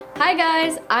Hi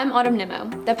guys, I'm Autumn Nimmo.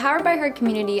 The Powered by Her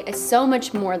community is so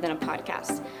much more than a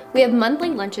podcast. We have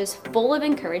monthly lunches full of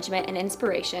encouragement and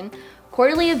inspiration,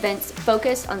 quarterly events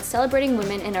focused on celebrating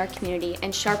women in our community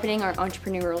and sharpening our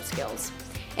entrepreneurial skills.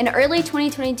 In early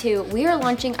 2022, we are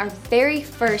launching our very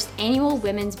first annual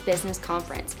Women's Business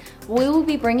Conference. We will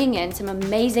be bringing in some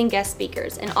amazing guest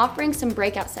speakers and offering some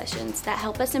breakout sessions that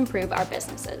help us improve our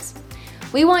businesses.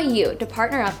 We want you to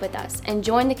partner up with us and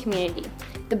join the community.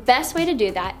 The best way to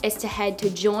do that is to head to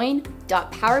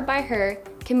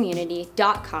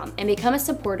join.poweredbyhercommunity.com and become a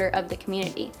supporter of the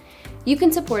community. You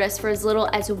can support us for as little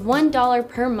as $1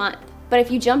 per month, but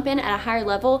if you jump in at a higher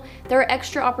level, there are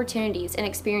extra opportunities and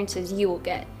experiences you will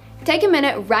get. Take a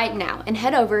minute right now and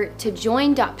head over to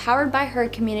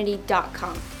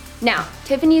join.poweredbyhercommunity.com. Now,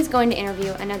 Tiffany is going to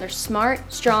interview another smart,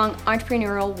 strong,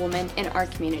 entrepreneurial woman in our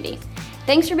community.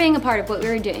 Thanks for being a part of what we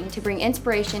are doing to bring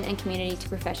inspiration and community to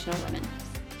professional women.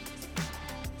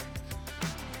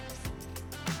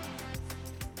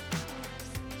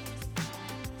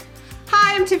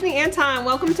 Hi, I'm Tiffany Anton.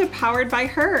 Welcome to Powered by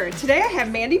Her. Today I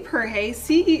have Mandy Perhay,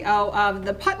 CEO of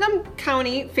the Putnam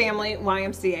County Family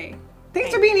YMCA.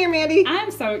 Thanks for being here, Mandy.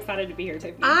 I'm so excited to be here,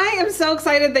 Tiffany. I am so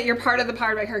excited that you're part of the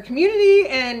Powered by Her community,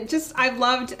 and I've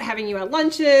loved having you at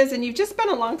lunches, and you've just been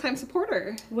a longtime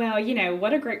supporter. Well,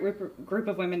 what a great group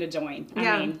of women to join.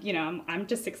 I mean, I'm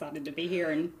just excited to be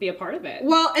here and be a part of it.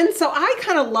 Well, and so I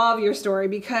kind of love your story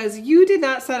because you did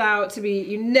not set out to be,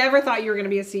 you never thought you were going to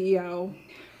be a CEO.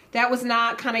 That was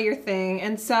not kind of your thing.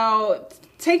 And so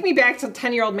take me back to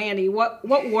 10-year-old Mandy. What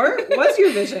was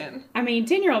your vision? I mean,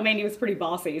 10-year-old Mandy was pretty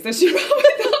bossy, so she probably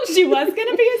thought she was going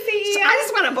to be a CEO. I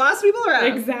just want to boss people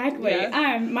around. Exactly.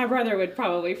 Yes. My brother would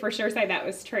probably for sure say that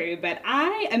was true, but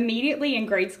I immediately in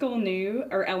grade school middle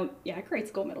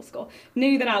school,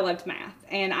 knew that I loved math,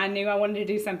 and I knew I wanted to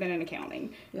do something in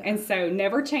accounting. Yeah. And so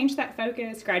never changed that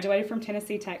focus, graduated from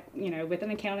Tennessee Tech, with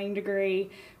an accounting degree,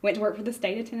 went to work for the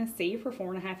state of Tennessee for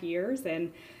 4.5 years,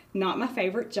 and not my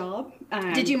favorite job.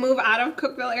 Did you move out of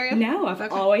Cookeville area? No,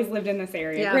 I've always lived in this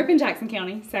area. Yeah. Grew up in Jackson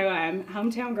County, so I'm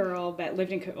hometown girl, but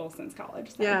lived in Cookeville since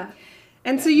college. So. Yeah.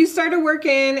 And so you started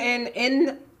working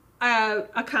in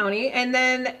a county, and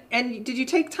did you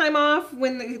take time off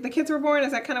when the kids were born?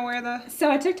 Is that kind of where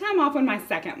So I took time off when my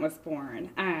second was born.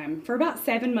 For about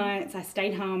 7 months, I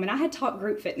stayed home, and I had taught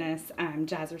group fitness,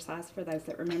 jazzercise for those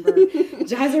that remember.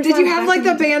 Jazzercise. Did you have like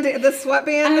the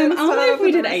sweatband? Only if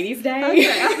we did 80s day.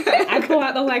 Okay. I'd pull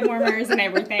out the leg warmers and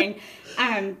everything.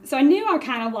 So I knew I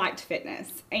kind of liked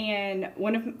fitness, and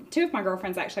two of my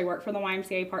girlfriends actually worked for the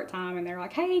YMCA part-time, and they're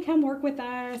like, hey, come work with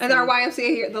us. And our YMCA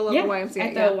here, the local YMCA.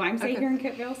 At the YMCA here in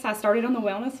Cookeville. So I started on the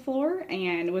wellness floor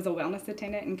and was a wellness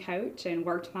attendant and coach, and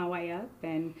worked my way up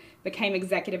and became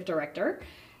executive director.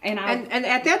 And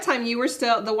at that time you were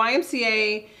still the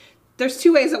YMCA. There's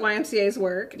two ways that YMCA's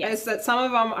work. Yes. Is that some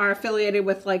of them are affiliated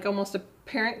with like almost a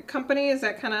parent company? Is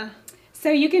that kind of... So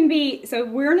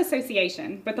we're an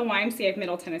association, but the YMCA of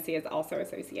Middle Tennessee is also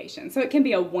association. So it can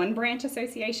be a 1-branch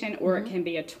association, or it can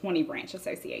be a 20-branch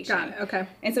association. Got it, okay.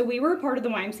 And so we were a part of the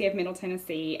YMCA of Middle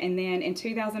Tennessee, and then in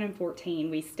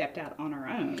 2014, we stepped out on our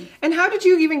own. And how did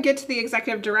you even get to the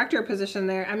executive director position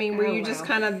there? I mean, were you just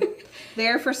kind of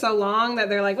there for so long that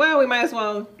they're like, well, we might as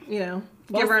well,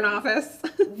 give her an office?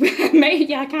 Maybe,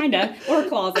 yeah, kind of. Or a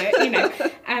closet,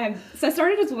 So I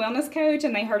started as a wellness coach,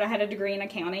 and they heard I had a degree in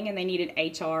accounting, and they needed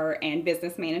HR and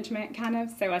business management, kind of.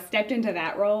 So I stepped into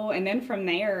that role. And then from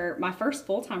there, my first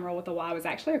full-time role with the Y was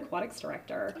actually aquatics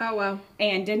director. Oh, wow.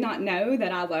 And did not know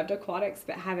that I loved aquatics,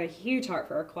 but have a huge heart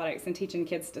for aquatics and teaching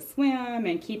kids to swim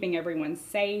and keeping everyone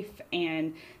safe.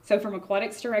 And so from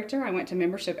aquatics director, I went to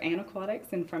membership and aquatics.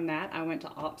 And from that, I went to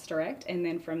ops direct. And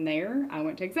then from there, I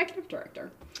went to executive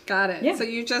director. Got it. Yeah. So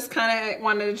you just kind of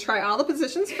wanted to try all the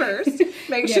positions first,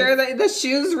 make sure that the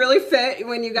shoes really fit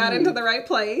when you got into the right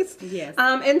place. Yes.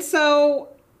 And so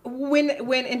when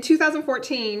in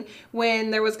 2014, when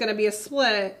there was going to be a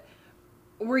split,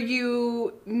 were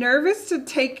you nervous to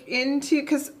take into,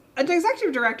 because an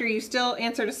executive director, you still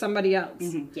answer to somebody else.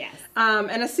 Mm-hmm. Yes.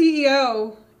 And a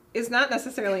CEO is not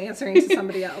necessarily answering to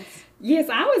somebody else. Yes,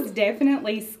 I was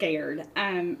definitely scared.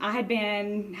 I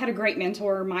had a great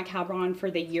mentor, Mike Halbron, for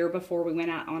the year before we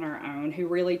went out on our own, who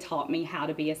really taught me how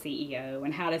to be a CEO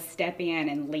and how to step in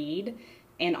and lead,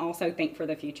 and also think for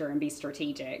the future and be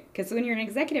strategic. Because when you're an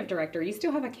executive director, you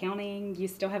still have accounting, you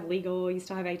still have legal, you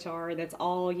still have HR. That's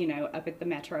all, up at the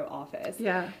metro office.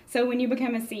 Yeah. So when you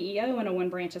become a CEO in a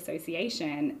 1-branch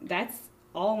association, that's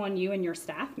all on you and your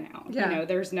staff now. Yeah.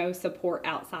 There's no support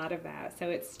outside of that. So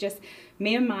it's just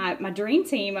me and my dream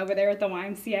team over there at the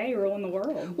YMCA ruling the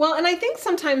world. Well, and I think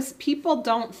sometimes people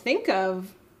don't think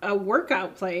of a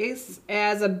workout place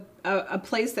as a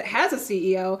place that has a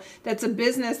CEO, that's a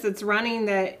business that's running,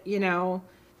 that, you know,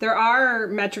 there are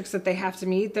metrics that they have to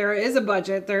meet. There is a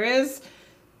budget. There is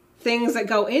things that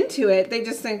go into it. They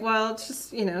just think, well, it's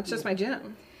just, you know, it's just my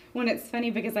gym. Well, it's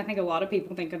funny because I think a lot of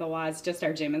people think of the Y as just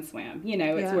our gym and swim. You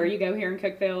know, it's where you go here in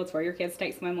Cookeville. It's where your kids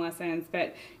take swim lessons.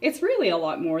 But it's really a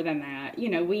lot more than that. You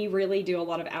know, we really do a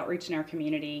lot of outreach in our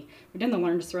community. We've done the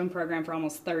Learn to Swim program for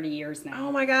almost 30 years now.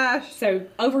 Oh, my gosh. So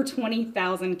over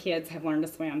 20,000 kids have learned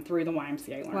to swim through the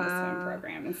YMCA Learn to Swim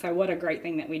program. And so what a great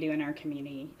thing that we do in our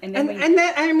community. And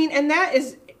that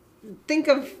is, think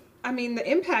of, I mean, the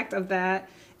impact of that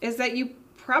is that you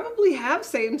probably have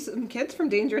saved some kids from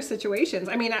dangerous situations.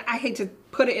 I mean, I hate to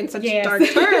put it in such dark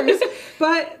terms,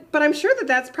 but I'm sure that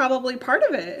that's probably part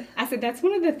of it. I said that's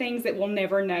one of the things that we'll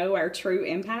never know our true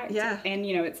impact. Yeah. And,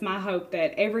 you know, it's my hope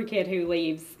that every kid who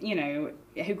leaves, you know,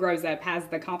 who grows up has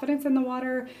the confidence in the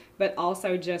water, but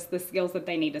also just the skills that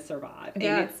they need to survive.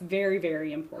 Yeah. And it's very,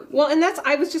 very important. Well, and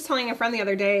I was just telling a friend the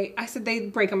other day, I said they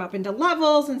break them up into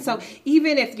levels. And so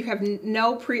even if you have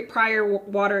no prior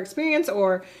water experience,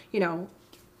 or, you know,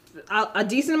 a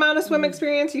decent amount of swim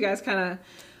experience, you guys kind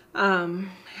of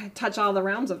touch all the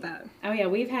realms of that. Oh yeah,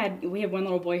 we have one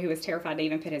little boy who was terrified to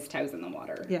even put his toes in the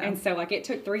water. Yeah. And so like it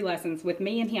took 3 lessons with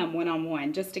me and him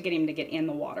one-on-one just to get him to get in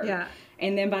the water. Yeah.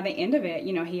 And then by the end of it,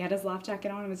 you know, he had his life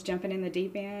jacket on and was jumping in the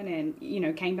deep end, and, you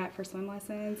know, came back for swim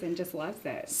lessons and just loves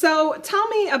it. So tell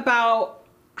me about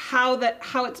how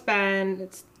it's been.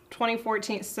 It's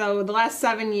 2014, so the last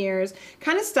 7 years,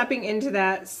 kind of stepping into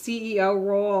that CEO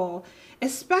role,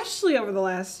 especially over the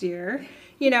last year.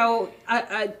 You know,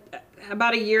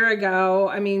 about a year ago,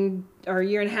 I mean, or a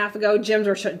year and a half ago, gyms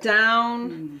were shut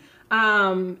down.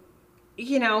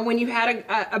 You know, when you had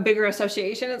a bigger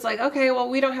association, it's like, okay, well,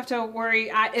 we don't have to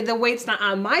worry. The weight's not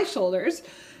on my shoulders.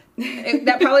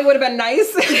 That probably would have been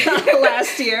nice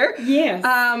last year. Yes.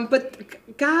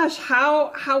 But gosh,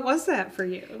 how was that for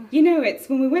you? You know, it's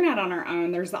when we went out on our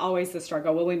own, there's always the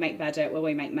struggle. Will we make budget? Will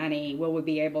we make money? Will we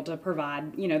be able to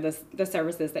provide, you know, the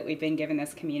services that we've been giving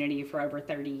this community for over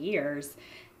 30 years?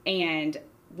 And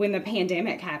when the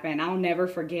pandemic happened, I'll never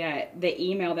forget the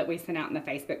email that we sent out and the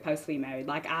Facebook post we made.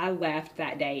 Like, I left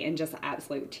that day in just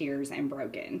absolute tears and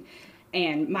broken.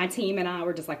 And my team and I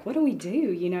were just like, what do we do?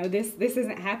 You know, this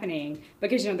isn't happening.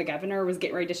 Because, you know, the governor was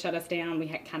getting ready to shut us down. We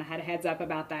kind of had a heads up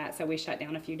about that. So we shut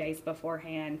down a few days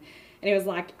beforehand. And it was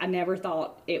like, I never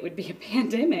thought it would be a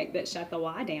pandemic that shut the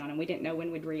Y down. And we didn't know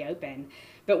when we'd reopen.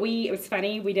 But it was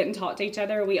funny, we didn't talk to each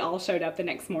other. We all showed up the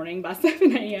next morning by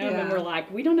 7 a.m. and we're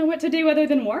like, we don't know what to do other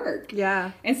than work.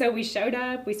 Yeah. And so we showed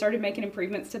up, we started making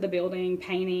improvements to the building,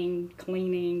 painting,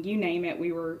 cleaning, you name it.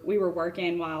 We were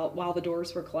working while the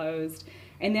doors were closed.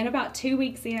 And then about 2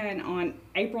 weeks in, on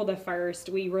April the 1st,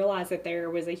 we realized that there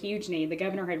was a huge need. The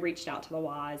governor had reached out to the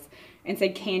Ys and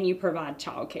said, can you provide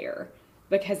childcare?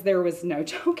 Because there was no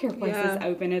childcare places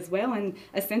open as well, and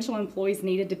essential employees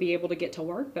needed to be able to get to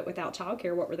work, but without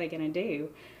childcare, what were they going to do?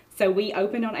 So we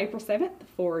opened on April 7th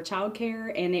for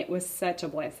childcare, and it was such a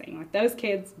blessing. Like, those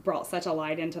kids brought such a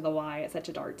light into the Y at such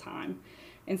a dark time.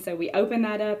 And so we opened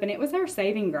that up, and it was our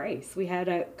saving grace. We had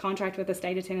a contract with the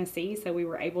state of Tennessee, so we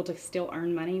were able to still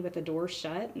earn money with the doors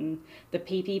shut, and the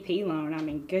PPP loan. I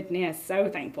mean, goodness, so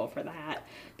thankful for that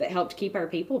helped keep our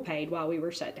people paid while we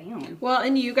were shut down. Well,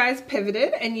 and you guys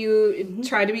pivoted, and you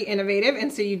tried to be innovative,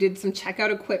 and so you did some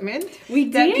checkout equipment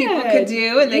that people could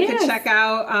do, and they could check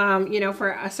out, you know,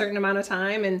 for a certain amount of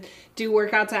time, and do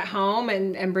workouts at home,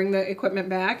 and bring the equipment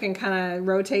back, and kind of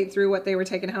rotate through what they were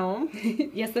taking home.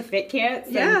 Yes, the fit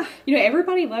kits. Yeah. And, you know,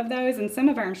 everybody loved those, and some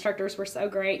of our instructors were so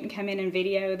great and come in and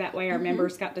video. That way our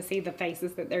members got to see the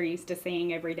faces that they're used to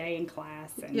seeing every day in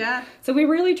class. And so we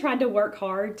really tried to work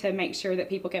hard to make sure that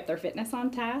people kept their fitness on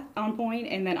point,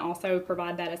 and then also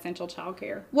provide that essential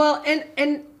childcare. Well,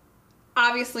 and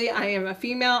obviously I am a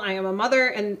female, I am a mother,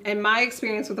 and my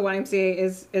experience with the YMCA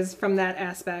is from that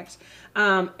aspect.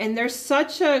 And there's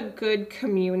such a good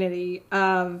community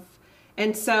of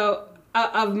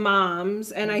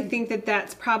moms, and I think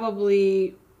that's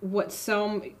probably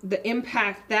that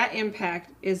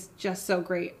impact is just so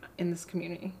great in this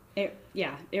community. It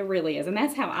really is. And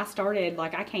that's how I started.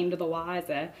 Like, I came to the Y as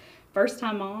a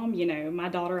first-time mom. You know, my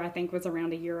daughter, I think, was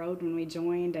around a year old when we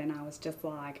joined, and I was just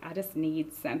like, I just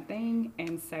need something.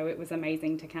 And so it was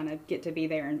amazing to kind of get to be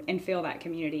there and feel that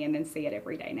community, and then see it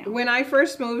every day now. When I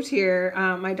first moved here,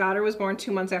 my daughter was born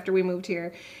 2 months after we moved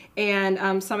here,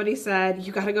 and somebody said,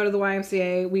 you got to go to the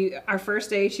YMCA. Our first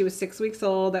day, she was 6 weeks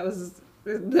old. That was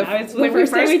It's the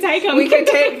first day we take them.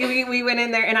 We went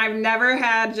in there, and I've never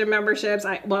had gym memberships.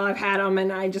 I've had them,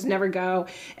 and I just never go.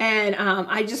 And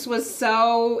I just was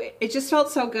it just felt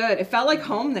so good. It felt like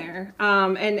home there,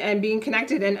 and being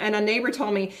connected. And a neighbor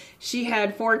told me she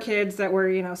had 4 kids that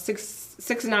were,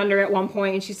 six and under at one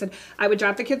point, and she said, I would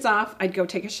drop the kids off, I'd go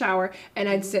take a shower, and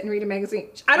I'd sit and read a magazine.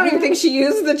 I don't even think she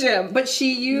used the gym, but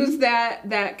she used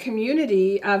that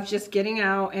community of just getting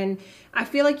out, and I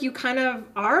feel like you kind of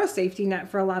are a safety net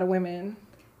for a lot of women.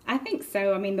 I think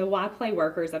so. I mean, the Y Play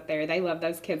workers up there, they love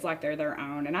those kids like they're their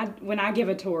own. And when I give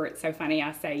a tour, it's so funny.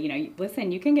 I say,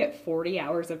 listen, you can get 40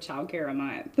 hours of childcare a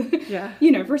month. Yeah.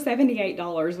 For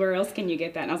 $78. Where else can you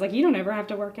get that? And I was like, you don't ever have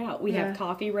to work out. We have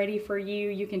coffee ready for you.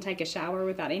 You can take a shower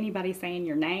without anybody saying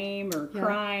your name or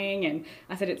crying. And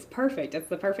I said, it's perfect. It's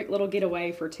the perfect little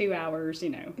getaway for 2 hours,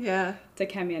 to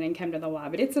come in and come to the Y.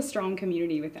 But it's a strong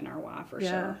community within our Y for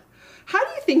sure. How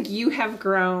do you think you have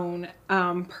grown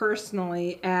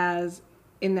personally as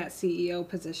in that CEO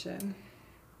position?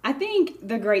 I think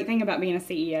the great thing about being a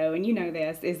CEO, and you know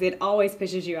this, is it always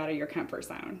pushes you out of your comfort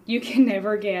zone. You can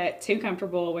never get too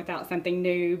comfortable without something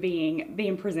new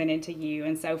being presented to you.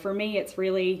 And so for me, it's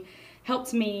really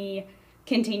helped me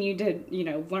continue to,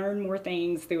 learn more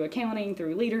things through accounting,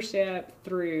 through leadership,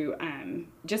 through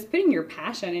just putting your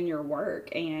passion in your work.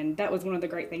 And that was one of the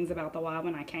great things about the Y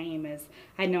when I came, is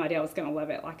I had no idea I was going to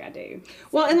love it like I do.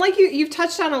 Well, and like you've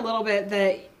touched on a little bit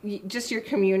that just your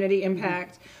community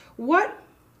impact. Mm-hmm.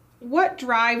 What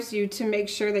drives you to make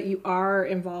sure that you are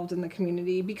involved in the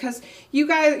community? Because you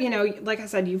guys, like I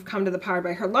said, you've come to the Powered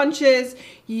by Her lunches.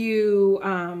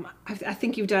 I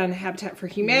think you've done Habitat for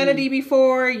Humanity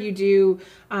before. You do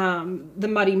the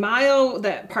Muddy Mile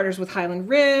that partners with Highland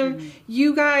Rim. Mm-hmm.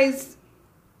 You guys,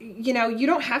 you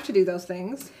don't have to do those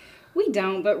things. We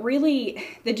don't, but really,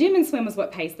 the gym and swim is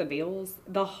what pays the bills.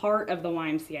 The heart of the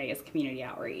YMCA is community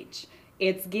outreach.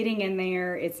 It's getting in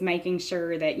there, it's making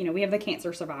sure that, we have the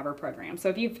Cancer Survivor Program. So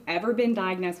if you've ever been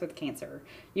diagnosed with cancer,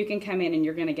 you can come in and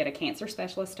you're going to get a cancer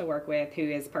specialist to work with who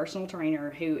is personal trainer,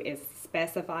 who is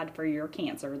specified for your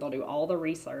cancer. They'll do all the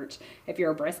research. If you're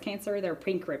a breast cancer, they're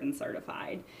pink ribbon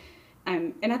certified.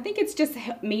 And I think it's just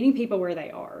meeting people where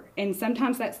they are. And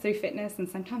sometimes that's through fitness, and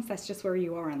sometimes that's just where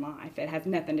you are in life. It has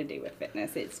nothing to do with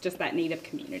fitness. It's just that need of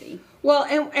community. Well,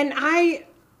 and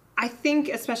I think,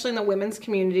 especially in the women's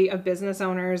community of business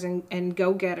owners and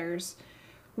go-getters,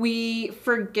 we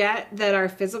forget that our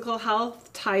physical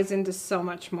health ties into so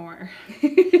much more.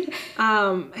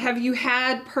 Have you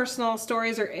had personal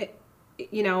stories or,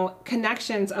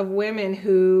 connections of women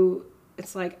who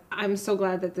it's like, I'm so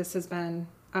glad that this has been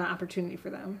an opportunity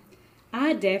for them?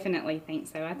 I definitely think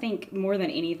so. I think more than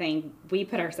anything, we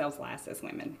put ourselves last as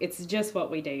women. It's just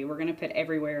what we do. We're going to put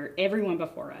everyone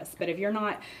before us. But if you're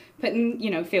not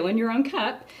filling your own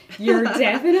cup, you're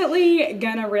definitely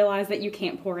going to realize that you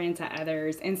can't pour into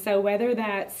others. And so whether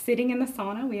that's sitting in the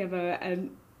sauna, we have a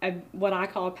what I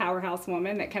call a powerhouse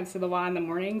woman that comes to the Y in the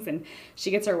mornings and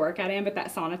she gets her workout in, but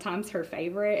that sauna time's her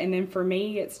favorite. And then for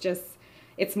me,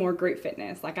 it's more group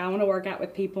fitness. Like I want to work out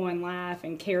with people and laugh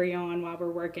and carry on while we're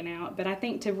working out. But I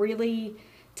think to really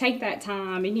take that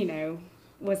time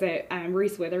and,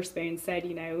 Reese Witherspoon said,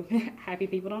 happy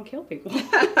people don't kill people.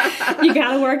 You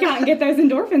got to work out and get those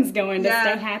endorphins going to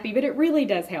stay happy. But it really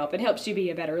does help. It helps you be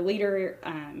a better leader.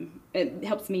 It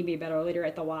helps me be a better leader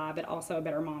at the Y, but also a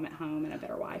better mom at home and a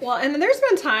better wife. Well, and there's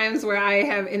been times where I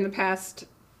have in the past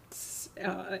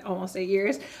almost 8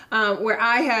 years, where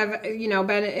I have,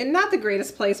 been in not the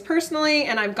greatest place personally,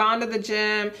 and I've gone to the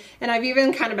gym, and I've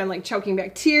even kind of been like choking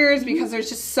back tears because there's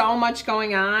just so much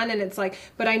going on, and it's like,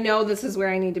 but I know this is where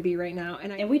I need to be right now.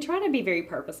 And we try to be very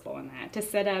purposeful in that, to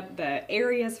set up the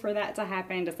areas for that to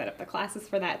happen, to set up the classes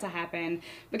for that to happen,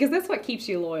 because that's what keeps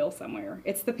you loyal somewhere.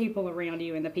 It's the people around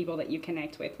you and the people that you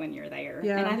connect with when you're there.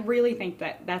 Yeah. And I really think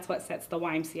that that's what sets the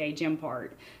YMCA gym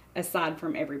apart, aside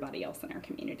from everybody else in our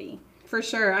community. For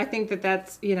sure. I think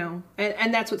that's, and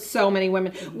that's what so many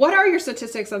women. What are your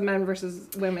statistics of men versus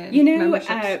women?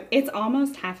 It's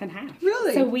almost half and half.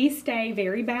 Really? So we stay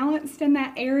very balanced in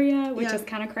that area, which is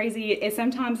kind of crazy.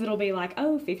 Sometimes it'll be like,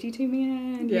 52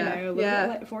 men,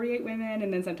 like 48 women,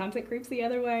 and then sometimes it creeps the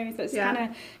other way. So it's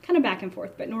kind of back and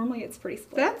forth, but normally it's pretty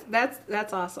split.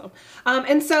 That's awesome.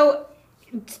 And so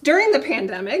during the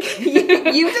pandemic,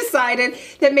 you decided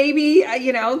that maybe,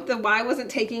 the Y wasn't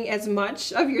taking as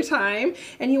much of your time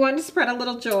and you wanted to spread a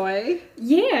little joy.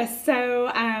 Yes. So,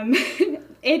 I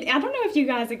don't know if you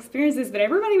guys experienced this, but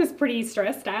everybody was pretty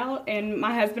stressed out, and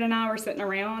my husband and I were sitting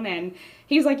around, and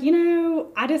he was like,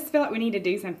 I just feel like we need to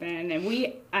do something. And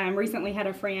we recently had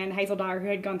a friend, Hazel Dyer, who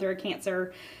had gone through a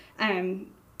cancer kind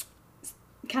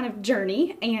of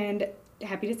journey, and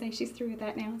happy to say she's through with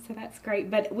that now, so that's great.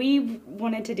 But we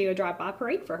wanted to do a drive-by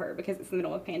parade for her because it's the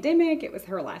middle of a pandemic. It was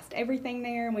her last everything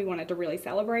there, and we wanted to really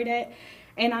celebrate it.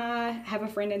 And I have a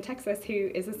friend in Texas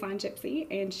who is a sign gypsy,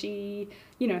 and she,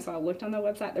 so I looked on the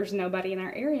website, there's nobody in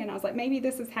our area, and I was like, maybe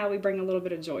this is how we bring a little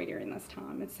bit of joy during this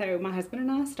time. And so my husband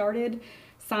and I started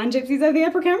Sign Gypsies of the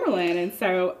Upper Cumberland, and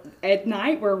so at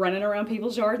night we're running around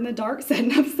people's yard in the dark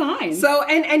setting up signs. So,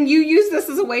 and you use this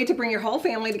as a way to bring your whole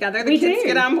family together. The kids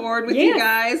get on board with you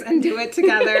guys and do it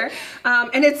together.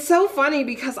 And it's so funny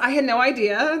because I had no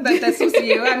idea that this was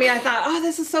you. I mean, I thought, oh,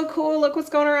 this is so cool. Look what's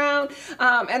going around.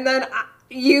 And then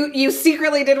you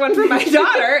secretly did one for my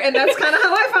daughter, and that's kind of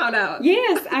how I found out.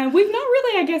 Yes, we've not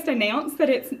really, I guess, announced that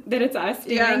it's us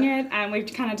doing it, and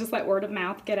we've kind of just let word of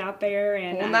mouth get out there.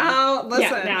 And well, now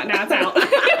listen, now it's out.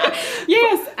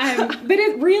 Yes, but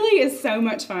it really is so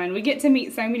much fun. We get to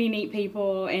meet so many neat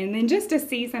people, and then just to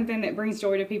see something that brings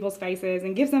joy to people's faces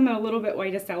and gives them a little bit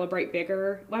way to celebrate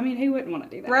bigger. Well, I mean, who wouldn't want to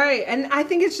do that? Right, and I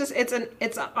think it's an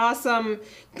awesome,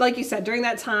 like you said, during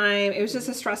that time, it was just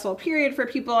a stressful period for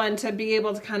people, and to be able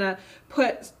to kind of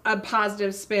put a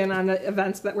positive spin on the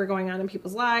events that were going on in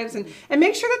people's lives and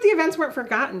make sure that the events weren't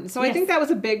forgotten. So I think that was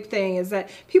a big thing, is that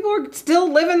people were still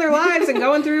living their lives and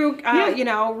going through,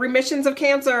 remissions of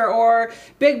cancer or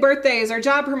big birthdays or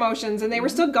job promotions, and they were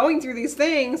still going through these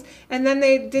things, and then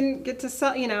they didn't get to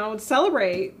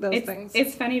celebrate those things.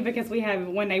 It's funny because we have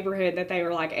one neighborhood that they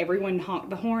were like, everyone honked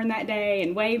the horn that day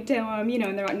and waved to them,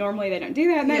 and they're like, normally they don't do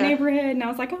that in that neighborhood, and I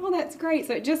was like, oh, that's great.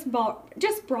 So it just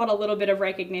brought a little bit of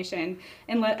recognition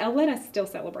and let us still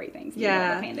celebrate things in the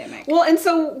middle of the pandemic. Well, and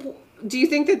so do you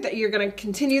think that you're going to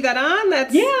continue that on?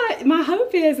 My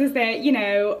hope is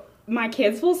that, my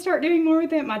kids will start doing more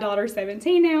with it. My daughter's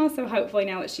 17 now, so hopefully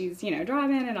now that she's,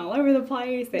 driving and all over the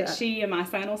place, that she and my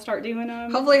son will start doing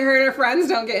them. Hopefully her and her friends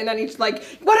don't get in any, like,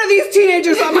 what are these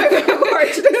teenagers on my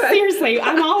porch doing? Seriously,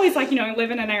 I'm always like,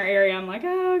 living in our area, I'm like,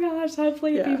 oh gosh,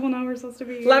 hopefully people know we're supposed to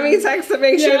be here. Let me text to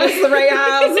make sure this is the right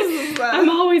house. I'm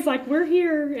always like, we're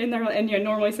here, and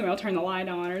normally somebody will turn the light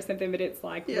on or something, but it's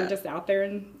like, we're just out there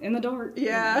in the dark.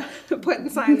 Yeah, putting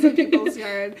signs in people's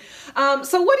yard.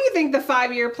 So what do you think the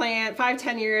 5-year plan,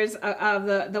 5-10 years of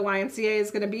the YMCA is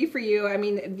going to be for you? I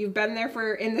mean, you've been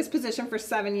there in this position for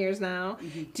 7 years now.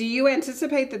 Mm-hmm. Do you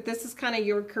anticipate that this is kind of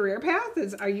your career path?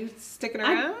 Are you sticking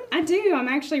around? I do. I'm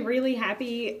actually really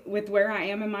happy with where I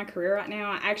am in my career right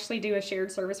now. I actually do a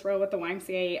shared service role with the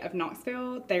YMCA of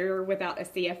Knoxville. They're without a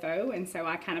CFO, and so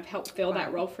I kind of help fill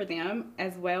that role for them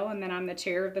as well. And then I'm the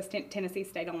chair of the Tennessee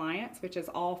State Alliance, which is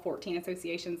all 14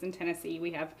 associations in Tennessee.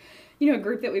 We have a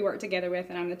group that we work together with,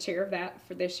 and I'm the chair of that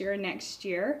for this year and next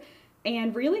year.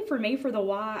 And really for me, for the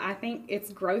Y, I think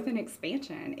it's growth and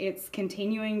expansion. It's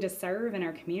continuing to serve, and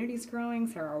our community's growing,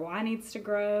 so our Y needs to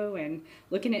grow, and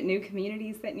looking at new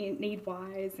communities that need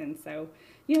Ys. And so,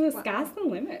 the sky's the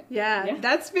limit. Yeah,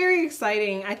 that's very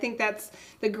exciting. I think that's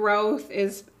the growth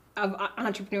of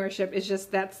entrepreneurship is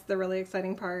just, that's the really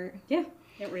exciting part. Yeah.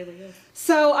 It really is.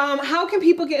 So how can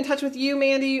people get in touch with you,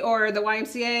 Mandy, or the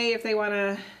YMCA if they want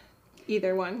to?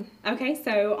 Either one. Okay,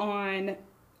 so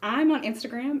I'm on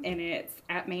Instagram, and it's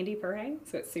at Mandy Perhay,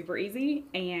 so it's super easy.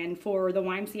 And for the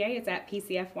YMCA, it's at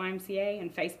PCF YMCA,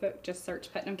 and Facebook, just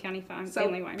search Putnam County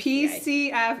Family YMCA.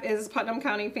 PCF is Putnam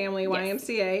County Family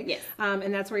YMCA. Yes.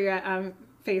 And that's where you're at on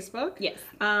Facebook. Yes.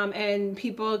 And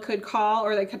people could call,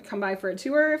 or they could come by for a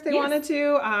tour if they wanted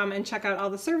to, and check out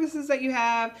all the services that you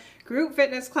have: group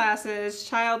fitness classes,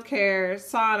 childcare,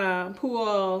 sauna,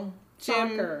 pool, gym,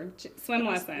 soccer, swim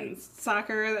lessons,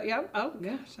 soccer. Yep. Oh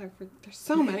gosh, there's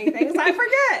so many things I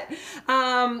forget.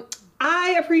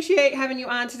 I appreciate having you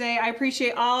on today. I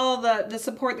appreciate all the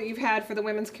support that you've had for the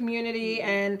women's community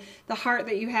and the heart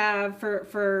that you have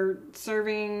for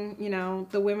serving,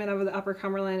 the women of the Upper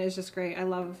Cumberland is just great. I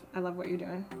love what you're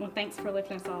doing. Well, thanks for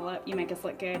lifting us all up. You make us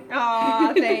look good.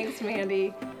 Aw, thanks,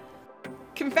 Mandy.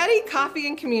 Confetti, coffee,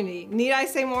 and community. Need I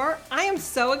say more? I am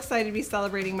so excited to be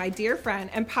celebrating my dear friend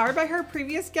and powered by her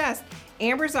previous guest,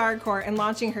 Amber Zardcourt, and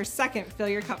launching her second Fill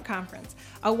Your Cup conference,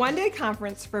 a one-day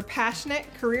conference for passionate,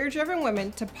 career-driven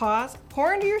women to pause,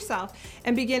 pour into yourself,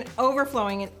 and begin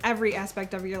overflowing in every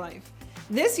aspect of your life.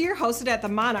 This year hosted at the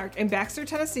Monarch in Baxter,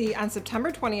 Tennessee on September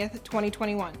 20th,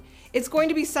 2021. It's going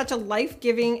to be such a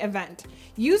life-giving event.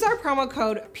 Use our promo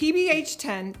code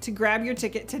PBH10 to grab your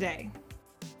ticket today.